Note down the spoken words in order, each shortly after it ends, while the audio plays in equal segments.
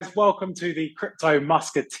guys. Welcome to the Crypto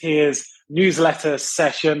Musketeers newsletter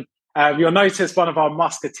session. You'll notice one of our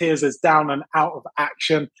Musketeers is down and out of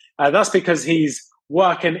action. That's because he's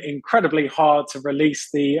working incredibly hard to release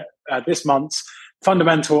the this month's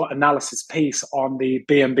fundamental analysis piece on the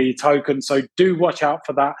BNB token. So do watch out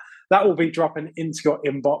for that. That will be dropping into your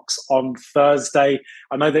inbox on Thursday.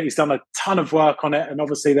 I know that he's done a ton of work on it, and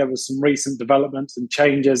obviously there was some recent developments and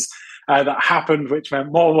changes that happened, which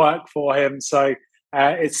meant more work for him. So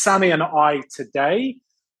it's Sammy and I today.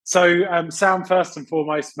 So Sam, first and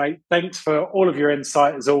foremost, mate, thanks for all of your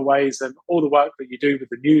insight as always, and all the work that you do with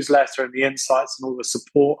the newsletter and the insights and all the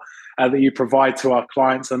support that you provide to our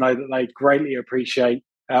clients. I know that they greatly appreciate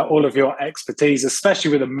all of your expertise,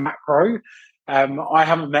 especially with the macro. I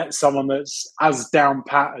haven't met someone that's as down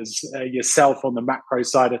pat as yourself on the macro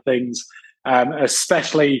side of things,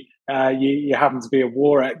 especially you happen to be a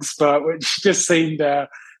war expert, which just seemed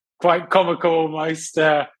quite comical almost.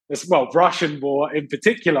 Russian war in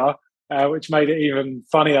particular, which made it even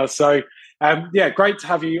funnier. So, great to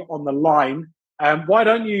have you on the line. Why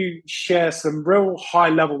don't you share some real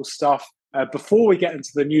high-level stuff before we get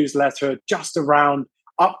into the newsletter, just around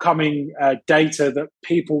upcoming data that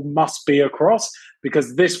people must be across,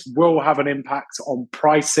 because this will have an impact on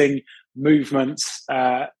pricing movements.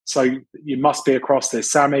 So you must be across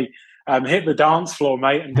this. Sammy, hit the dance floor,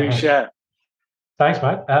 mate, and do share. Thanks,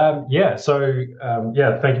 mate. Thank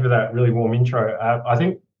you for that really warm intro. I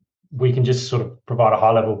think we can just sort of provide a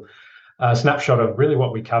high-level snapshot of really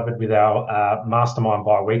what we covered with our Mastermind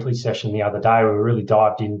bi-weekly session the other day, where we really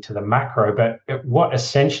dived into the macro. But what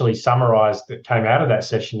essentially summarised that came out of that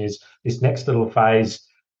session is this next little phase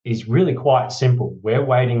is really quite simple. We're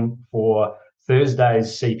waiting for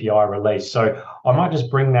Thursday's CPI release. So I might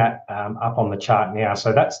just bring that up on the chart now.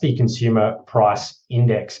 So that's the Consumer Price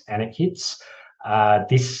Index, and it hits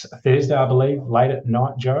this Thursday, I believe, late at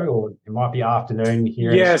night, Joe, or it might be afternoon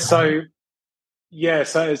here. So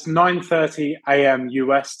it's 9:30 a.m.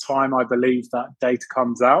 US time, I believe that data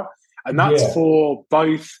comes out. And that's for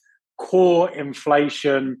both core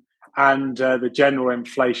inflation and the general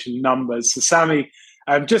inflation numbers. So Sammy,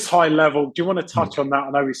 just high level, do you want to touch on that? I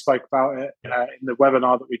know we spoke about it in the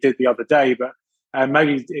webinar that we did the other day, but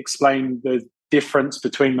maybe explain the difference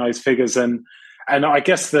between those figures and I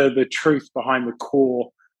guess the truth behind the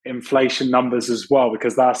core inflation numbers as well,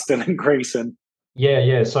 because they're still increasing.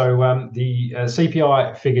 Yeah. So the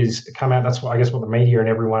CPI figures come out. That's what the media and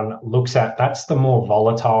everyone looks at. That's the more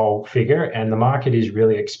volatile figure, and the market is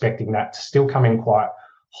really expecting that to still come in quite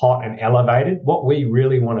hot and elevated. What we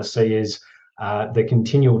really want to see is the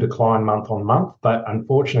continual decline month on month, but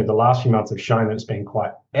unfortunately, the last few months have shown that it's been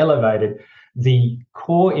quite elevated. The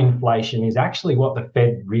core inflation is actually what the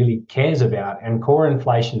Fed really cares about, and core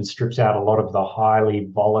inflation strips out a lot of the highly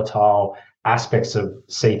volatile aspects of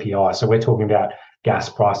CPI. So we're talking about gas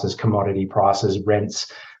prices, commodity prices,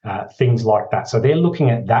 rents, things like that. So they're looking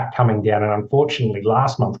at that coming down. And unfortunately,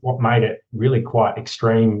 last month, what made it really quite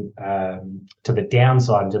extreme to the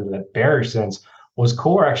downside, into the bearish sense, was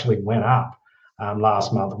core actually went up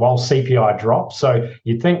last month while CPI dropped. So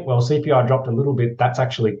you'd think, well, CPI dropped a little bit, that's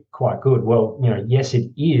actually quite good. Well, yes, it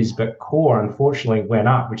is, but core unfortunately went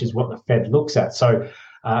up, which is what the Fed looks at. So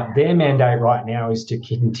their mandate right now is to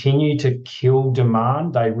continue to kill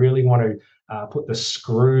demand. They really want to put the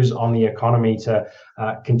screws on the economy to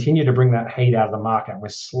continue to bring that heat out of the market. We're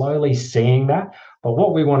slowly seeing that. But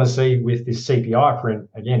what we want to see with this CPI print,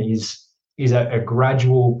 again, is a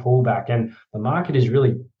gradual pullback. And the market is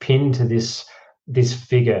really pinned to this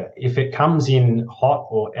figure. If it comes in hot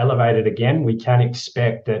or elevated again, we can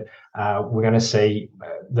expect that we're going to see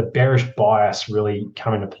the bearish bias really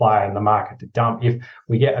come into play and the market to dump. If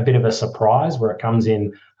we get a bit of a surprise where it comes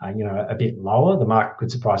in, a bit lower, the market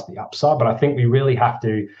could surprise the upside. But I think we really have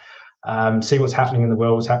to see what's happening in the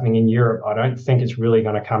world, what's happening in Europe. I don't think it's really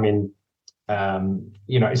going to come in.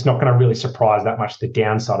 It's not going to really surprise that much the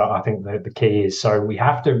downside. I think the key is, so we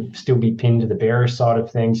have to still be pinned to the bearish side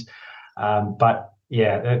of things. But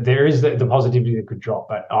there is the positivity that could drop,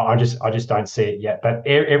 but I just don't see it yet. But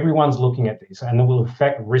everyone's looking at this, and it will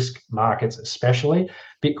affect risk markets especially.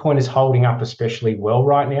 Bitcoin is holding up especially well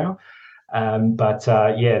right now.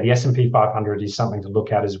 The S&P 500 is something to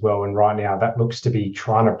look at as well. And right now that looks to be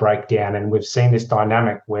trying to break down. And we've seen this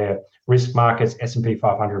dynamic where risk markets, S&P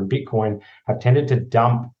 500 and Bitcoin, have tended to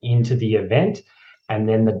dump into the event, and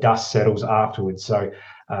then the dust settles afterwards. So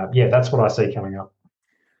that's what I see coming up.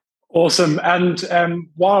 Awesome. And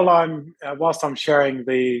whilst I'm sharing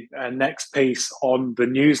the next piece on the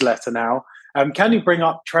newsletter now, can you bring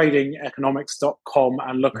up tradingeconomics.com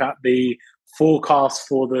and look at the forecast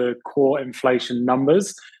for the core inflation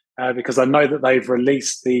numbers? because I know that they've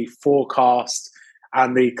released the forecast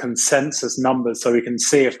and the consensus numbers, so we can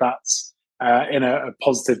see if that's in a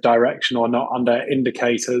positive direction or not under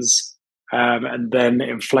indicators, and then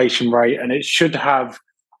inflation rate. And it should have,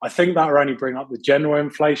 I think that will only bring up the general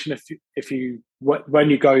inflation. When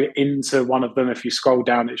you go into one of them, if you scroll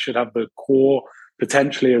down, it should have the core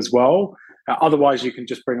potentially as well. Otherwise, you can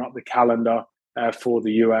just bring up the calendar for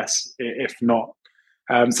the US if not.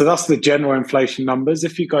 So that's the general inflation numbers.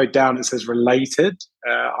 If you go down, it says related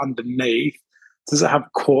underneath. Does it have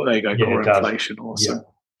core? There you go, core inflation. Awesome.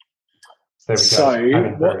 Yeah. So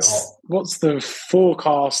what's the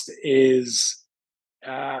forecast is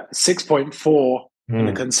 6.4 and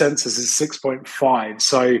the consensus is 6.5.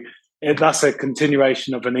 So that's a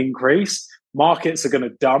continuation of an increase. Markets are going to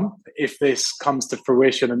dump if this comes to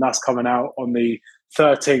fruition, and that's coming out on the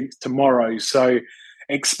 13th tomorrow. So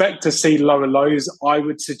expect to see lower lows, I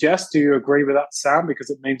would suggest. Do you agree with that, Sam? Because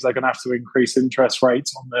it means they're going to have to increase interest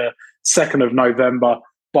rates on the 2nd of November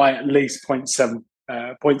by at least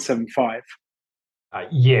 0.75.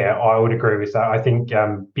 Yeah, I would agree with that. I think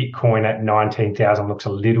Bitcoin at 19,000 looks a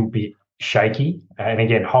little bit shaky. And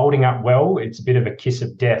again, holding up well, it's a bit of a kiss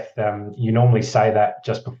of death. You normally say that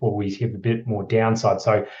just before we hit a bit more downside.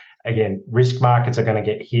 So again, risk markets are going to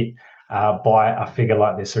get hit by a figure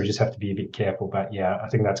like this. So we just have to be a bit careful. But yeah, I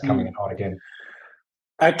think that's coming in hot again.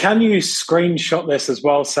 Can you screenshot this as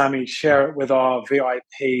well, Sammy? Share it with our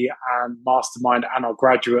VIP and mastermind and our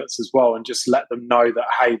graduates as well, and just let them know that,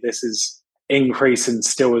 hey, this is increasing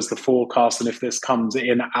still as the forecast, and if this comes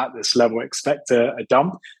in at this level, expect a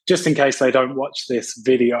dump, just in case they don't watch this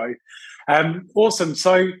video. Awesome.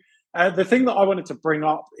 So the thing that I wanted to bring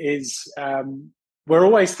up is we're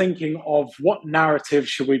always thinking of what narrative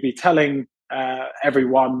should we be telling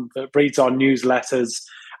everyone that reads our newsletters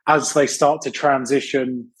as they start to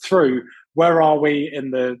transition through. Where are we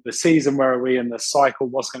in the season? Where are we in the cycle?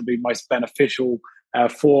 What's going to be most beneficial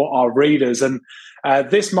for our readers? And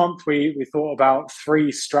this month we thought about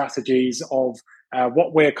 3 strategies of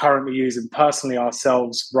what we're currently using personally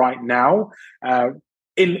ourselves right now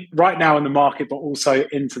in the market, but also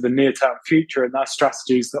into the near-term future. And that's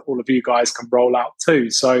strategies that all of you guys can roll out too.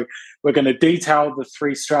 So we're going to detail the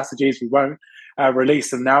 3 strategies. We won't release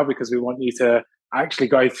them now because we want you to actually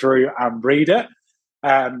go through and read it.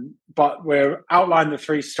 But we'll outline the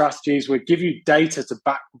 3 strategies. We'll give you data to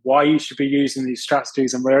back why you should be using these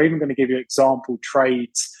strategies. And we're even going to give you example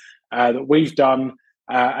trades that we've done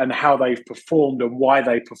and how they've performed and why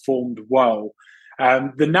they performed well.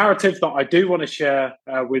 The narrative that I do want to share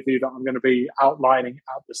with you that I'm going to be outlining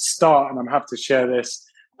at the start, and I'm happy to share this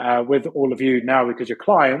with all of you now because you're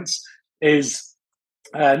clients, is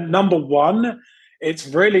number 1, it's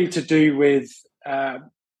really to do with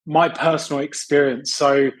my personal experience.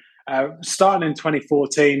 So starting in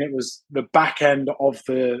 2014, it was the back end of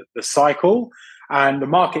the cycle and the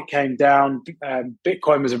market came down.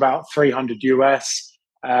 Bitcoin was about 300 US.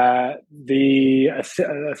 The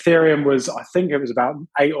Ethereum was, I think it was about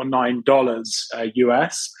 $8 or $9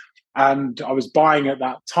 US. And I was buying at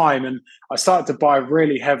that time, and I started to buy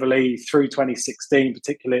really heavily through 2016,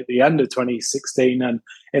 particularly at the end of 2016.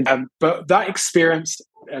 But that experience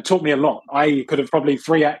taught me a lot. I could have probably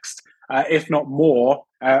 3x'd, if not more,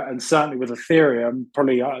 and certainly with Ethereum,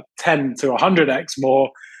 probably 10 to 100x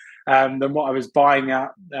more than what I was buying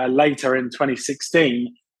at later in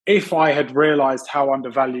 2016, if I had realized how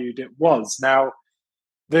undervalued it was. Now,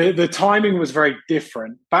 the timing was very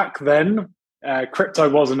different. Back then, crypto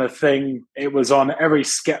wasn't a thing. It was on every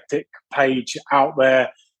skeptic page out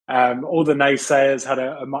there. All the naysayers had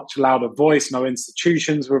a much louder voice. No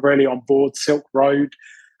institutions were really on board. Silk Road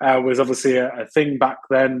was obviously a thing back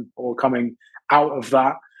then, or coming out of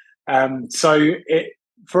that.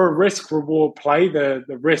 For a risk-reward play, the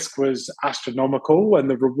risk was astronomical and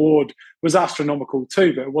the reward was astronomical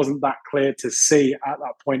too, but it wasn't that clear to see at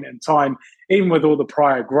that point in time, even with all the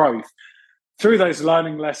prior growth. Through those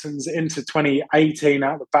learning lessons into 2018,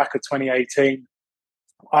 out the back of 2018,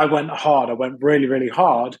 I went hard. I went really, really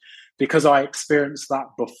hard because I experienced that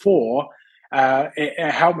before.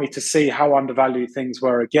 It helped me to see how undervalued things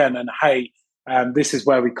were again. And hey, this is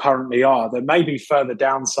where we currently are. There may be further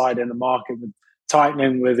downside in the market with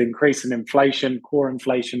tightening, with increasing inflation, core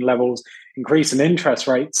inflation levels, increasing interest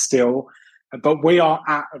rates still. But we are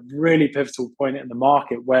at a really pivotal point in the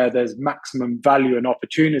market where there's maximum value and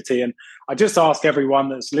opportunity. And I just ask everyone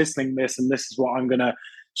that's listening to this, and this is what I'm going to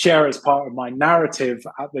share as part of my narrative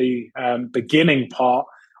at the beginning part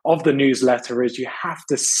of the newsletter, is you have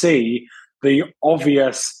to see the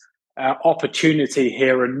obvious opportunity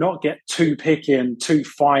here and not get too picky and too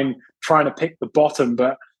fine trying to pick the bottom,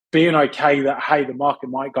 but being okay that, hey, the market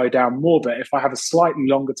might go down more, but if I have a slightly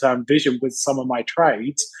longer term vision with some of my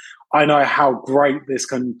trades, I know how great this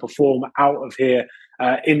can perform out of here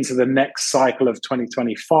into the next cycle of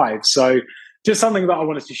 2025. So just something that I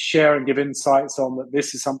wanted to share and give insights on, that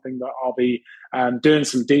this is something that I'll be doing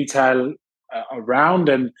some detail around,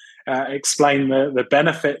 and explain the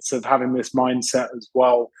benefits of having this mindset as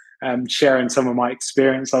well, sharing some of my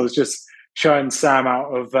experience. I was just showing Sam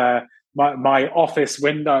out of my office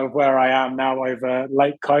window of where I am now over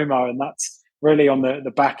Lake Como, and that's really on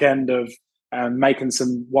the back end of making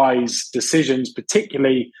some wise decisions,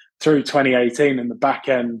 particularly through 2018, and the back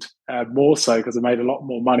end more so, because I made a lot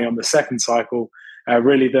more money on the second cycle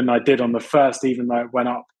really than I did on the first, even though it went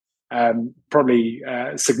up probably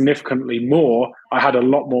significantly more. I had a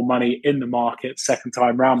lot more money in the market second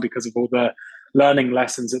time round because of all the learning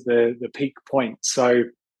lessons at the peak point. So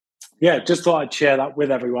yeah, just thought I'd share that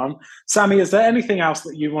with everyone. Sammy, is there anything else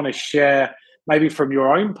that you want to share, maybe from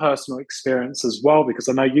your own personal experience as well? Because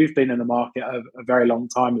I know you've been in the market a very long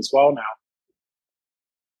time as well now.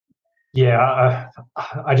 Yeah,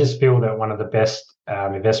 I just feel that one of the best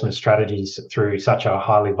investment strategies through such a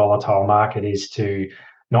highly volatile market is to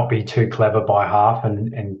not be too clever by half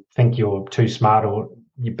and think you're too smart or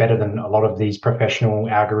you're better than a lot of these professional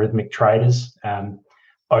algorithmic traders.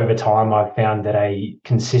 Over time, I've found that a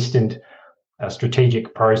consistent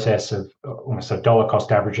strategic process of almost a dollar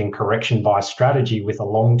cost averaging correction by strategy with a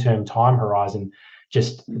long-term time horizon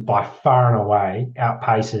just by far and away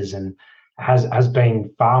outpaces and has been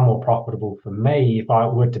far more profitable for me. If I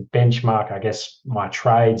were to benchmark, I guess, my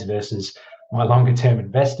trades versus my longer term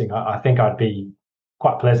investing, I think I'd be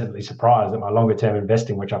quite pleasantly surprised that my longer term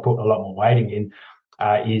investing, which I put a lot more weighting in,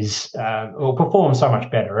 will perform so much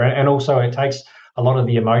better. And also it takes a lot of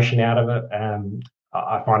the emotion out of it.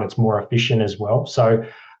 I find it's more efficient as well. So,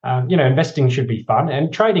 investing should be fun,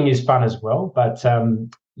 and trading is fun as well. But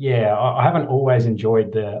I haven't always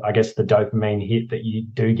enjoyed the dopamine hit that you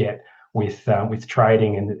do get with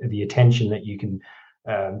trading, and the attention that you can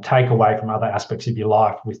take away from other aspects of your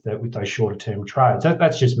life with those shorter term trades.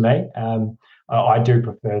 That's just me. I do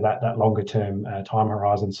prefer that longer term time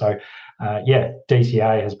horizon. So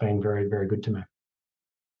DCA has been very, very good to me.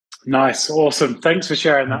 Nice, awesome. Thanks for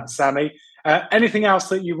sharing that, Sammy. Anything else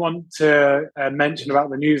that you want to mention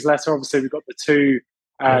about the newsletter? Obviously, we've got the two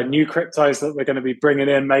new cryptos that we're going to be bringing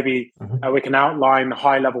in. Maybe we can outline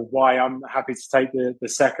high level why. I'm happy to take the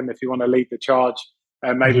second if you want to lead the charge,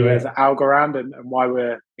 maybe with Algorand and why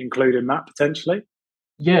we're including that potentially.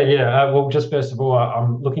 Well, just first of all,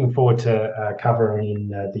 I'm looking forward to covering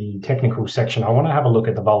in the technical section. I want to have a look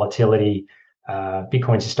at the volatility,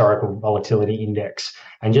 Bitcoin's historical volatility index,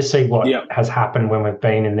 and just see what has happened when we've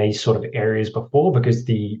been in these sort of areas before, because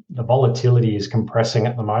the volatility is compressing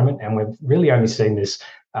at the moment, and we've really only seen this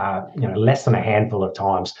less than a handful of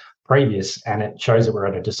times previous, and it shows that we're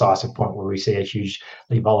at a decisive point where we see a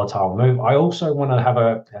hugely volatile move. I also want to have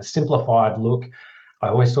a simplified look. I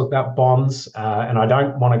always talk about bonds, and I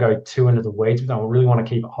don't want to go too into the weeds, but I really want to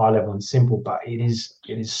keep it high level and simple. But it is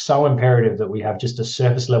so imperative that we have just a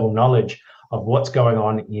surface level knowledge of what's going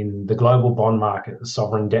on in the global bond market, the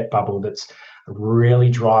sovereign debt bubble that's really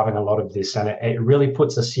driving a lot of this, and it really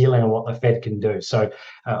puts a ceiling on what the Fed can do. So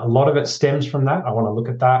a lot of it stems from that. I want to look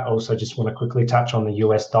at that. Also, just want to quickly touch on the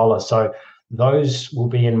US dollar. So those will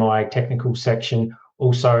be in my technical section.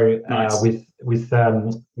 Also, nice. with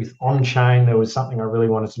on-chain, there was something I really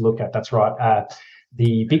wanted to look at. That's right.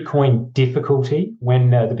 The Bitcoin difficulty. When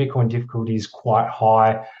the Bitcoin difficulty is quite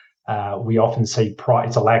high, we often see price.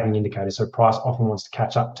 It's a lagging indicator, so price often wants to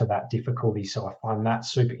catch up to that difficulty. So I find that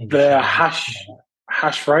super interesting. The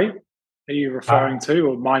hash rate, are you referring to,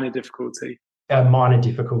 or minor difficulty? Minor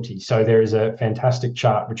difficulty. So there is a fantastic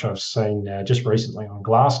chart which I've seen just recently on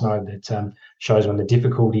Glassnode that shows when the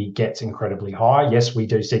difficulty gets incredibly high. Yes, we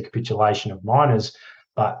do see capitulation of miners,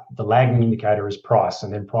 but the lagging indicator is price,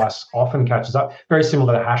 and then price often catches up. Very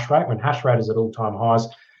similar to hash rate. When hash rate is at all-time highs,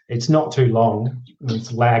 it's not too long,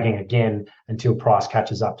 it's lagging again until price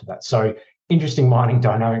catches up to that. So interesting mining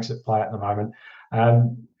dynamics at play at the moment.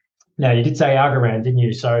 Now, you did say Algorand, didn't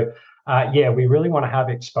you? So we really want to have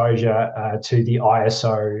exposure to the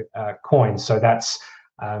ISO coins. So that's,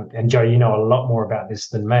 and Joe, you know a lot more about this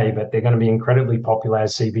than me, but they're going to be incredibly popular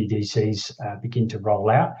as CBDCs begin to roll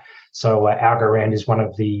out. So Algorand is one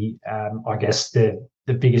of the,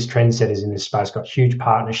 the biggest trendsetters in this space, got huge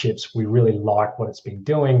partnerships. We really like what it's been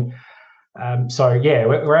doing.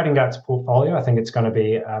 We're adding that to portfolio. I think it's going to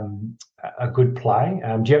be a good play.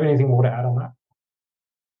 Do you have anything more to add on that?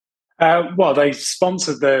 They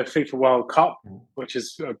sponsored the FIFA World Cup, which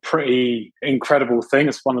is a pretty incredible thing.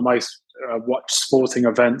 It's one of the most watch sporting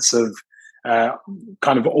events of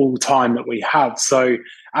kind of all time that we have. So,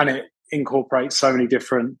 and it incorporates so many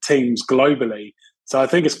different teams globally. So I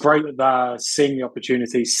think it's great that they're seeing the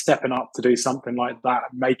opportunity, stepping up to do something like that,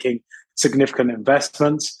 making significant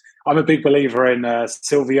investments. I'm a big believer in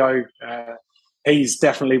Silvio. He's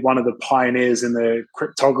definitely one of the pioneers in the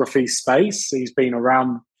cryptography space. He's been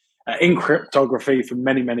around in cryptography for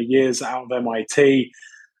many, many years out of MIT.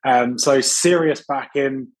 So serious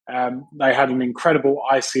backing. They had an incredible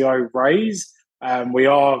ICO raise. We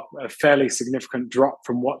are a fairly significant drop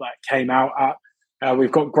from what that came out at.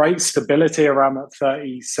 We've got great stability around that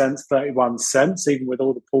 30 cents, 31 cents, even with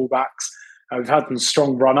all the pullbacks. We've had some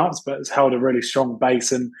strong run-ups, but it's held a really strong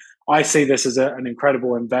base. And I see this as an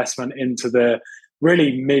incredible investment into the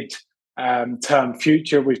really mid-term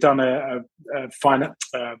future. We've done a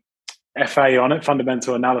FA on it,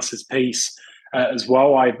 fundamental analysis piece as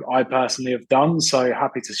well. I personally have done, so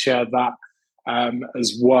happy to share that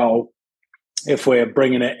as well if we're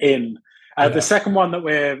bringing it in. The second one that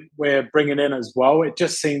we're bringing in as well, it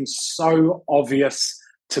just seems so obvious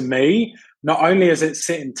to me. Not only is it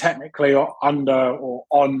sitting technically or under or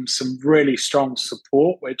on some really strong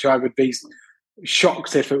support, which I would be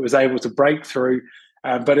shocked if it was able to break through,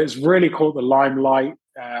 but it's really caught the limelight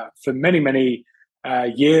for many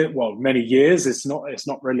years. It's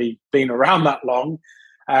not really been around that long,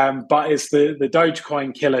 but it's the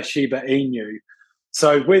Dogecoin killer Shiba Inu.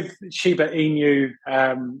 So with Shiba Inu,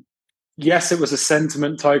 yes, it was a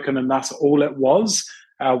sentiment token, and that's all it was.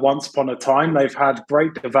 Once upon a time, they've had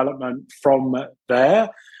great development from there,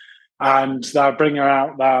 and they're bringing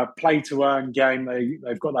out their play-to-earn game.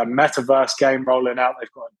 They've got their metaverse game rolling out.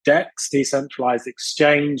 They've got DEX, decentralized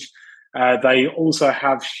exchange. They also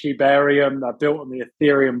have Shibarium. They're built on the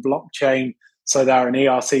Ethereum blockchain, so they're an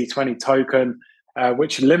ERC20 token,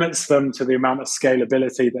 which limits them to the amount of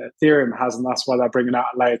scalability that Ethereum has, and that's why they're bringing out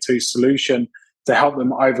a layer 2 solution to help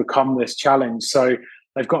them overcome this challenge. So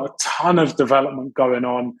they've got a ton of development going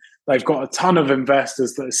on. They've got a ton of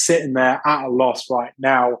investors that are sitting there at a loss right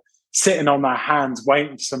now, sitting on their hands,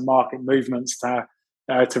 waiting for some market movements to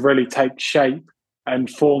really take shape and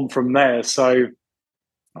form from there. So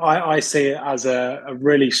I see it as a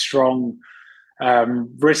really strong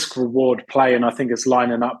risk-reward play, and I think it's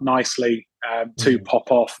lining up nicely to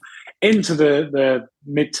pop off into the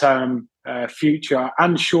midterm future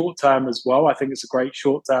and short term as well. I think it's a great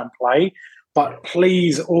short-term play. But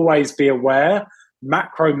please always be aware,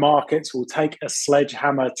 macro markets will take a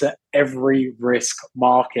sledgehammer to every risk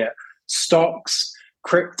market. Stocks,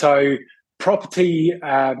 crypto, property.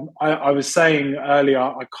 I was saying earlier,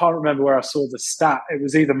 I can't remember where I saw the stat. It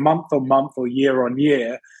was either month on month or year on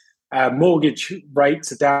year. Mortgage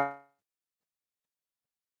rates are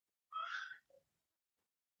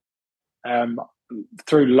down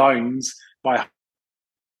through loans by...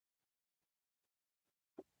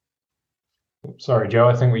 Sorry, Joe,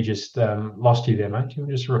 I think we just lost you there, mate. Can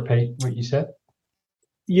you just repeat what you said?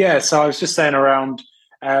 Yeah, so I was just saying around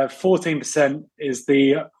 14% is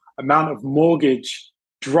the amount of mortgage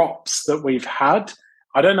drops that we've had.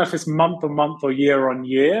 I don't know if it's month on month or year on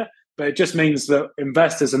year, but it just means that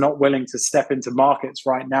investors are not willing to step into markets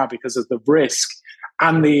right now because of the risk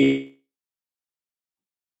and the...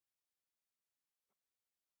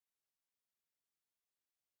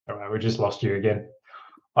 All right, we just lost you again.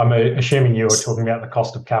 I'm assuming you were talking about the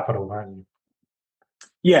cost of capital, weren't you?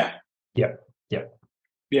 Yeah. Yep.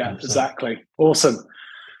 Yeah, exactly. Awesome.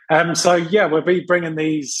 So, we'll be bringing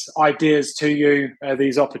these ideas to you,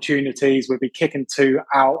 these opportunities. We'll be kicking 2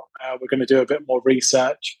 out. We're going to do a bit more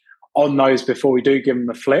research on those before we do give them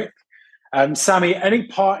a flick. Sammy, any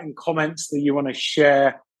parting comments that you want to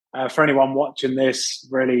share for anyone watching this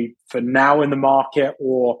really for now in the market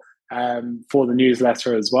or for the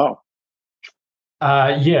newsletter as well?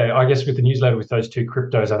 I guess with the newsletter with those 2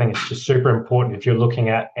 cryptos, I think it's just super important. If you're looking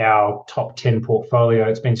at our top 10 portfolio,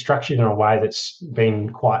 it's been structured in a way that's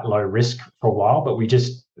been quite low risk for a while, but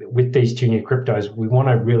with these 2 new cryptos, we want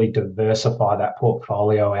to really diversify that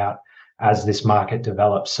portfolio out as this market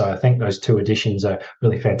develops. So I think those 2 additions are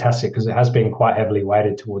really fantastic because it has been quite heavily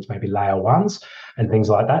weighted towards maybe layer 1s and things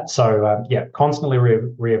like that. So constantly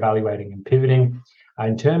reevaluating and pivoting.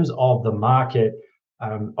 In terms of the market,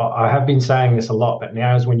 I have been saying this a lot, but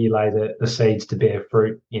now is when you lay the seeds to bear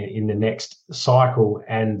fruit in the next cycle.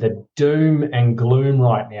 And the doom and gloom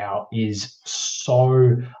right now is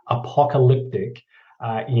so apocalyptic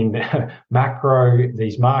in macro,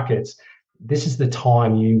 these markets. This is the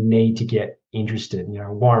time you need to get interested.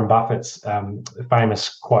 Warren Buffett's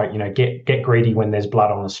famous quote, get greedy when there's blood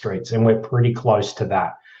on the streets. And we're pretty close to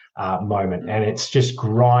that. moment. And it's just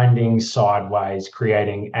grinding sideways,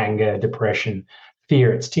 creating anger, depression,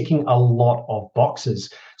 fear. It's ticking a lot of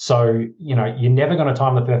boxes. So, you're never going to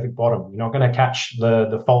time the perfect bottom. You're not going to catch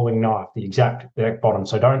the folding knife, the exact bottom.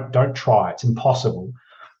 So don't try. It's impossible.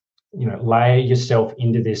 Layer yourself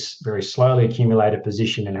into this very slowly accumulated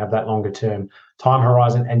position and have that longer term time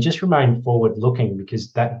horizon, and just remain forward looking,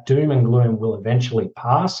 because that doom and gloom will eventually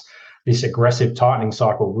pass. This aggressive tightening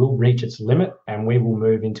cycle will reach its limit, and we will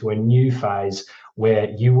move into a new phase where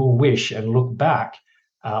you will wish and look back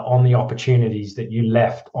on the opportunities that you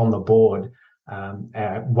left on the board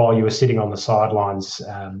while you were sitting on the sidelines.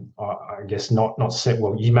 I guess not set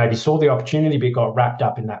well. You maybe saw the opportunity, but got wrapped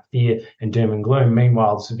up in that fear and doom and gloom.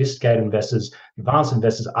 Meanwhile, sophisticated investors, advanced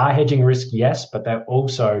investors are hedging risk, yes, but they're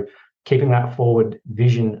also keeping that forward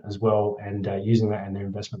vision as well, and using that in their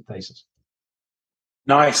investment thesis.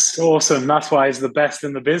 Nice, awesome. That's why he's the best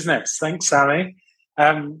in the business. Thanks, Sammy.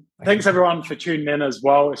 Thanks everyone for tuning in as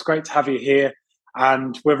well. It's great to have you here.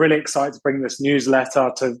 And we're really excited to bring this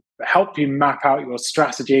newsletter to help you map out your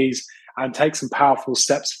strategies and take some powerful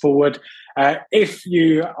steps forward. If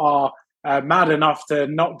you are mad enough to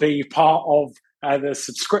not be part of the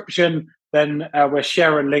subscription, then we'll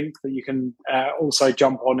share a link that you can also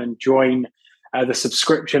jump on and join the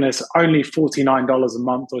subscription. Is only $49 a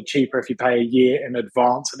month, or cheaper if you pay a year in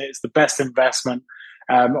advance. And it's the best investment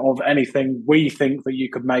of anything we think that you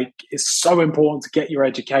could make. It's so important to get your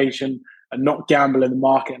education and not gamble in the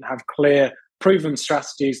market, and have clear, proven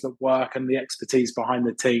strategies that work and the expertise behind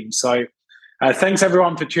the team. So thanks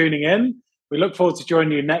everyone for tuning in. We look forward to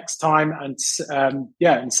joining you next time. And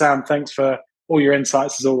Sam, thanks for all your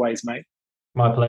insights as always, mate. My pleasure.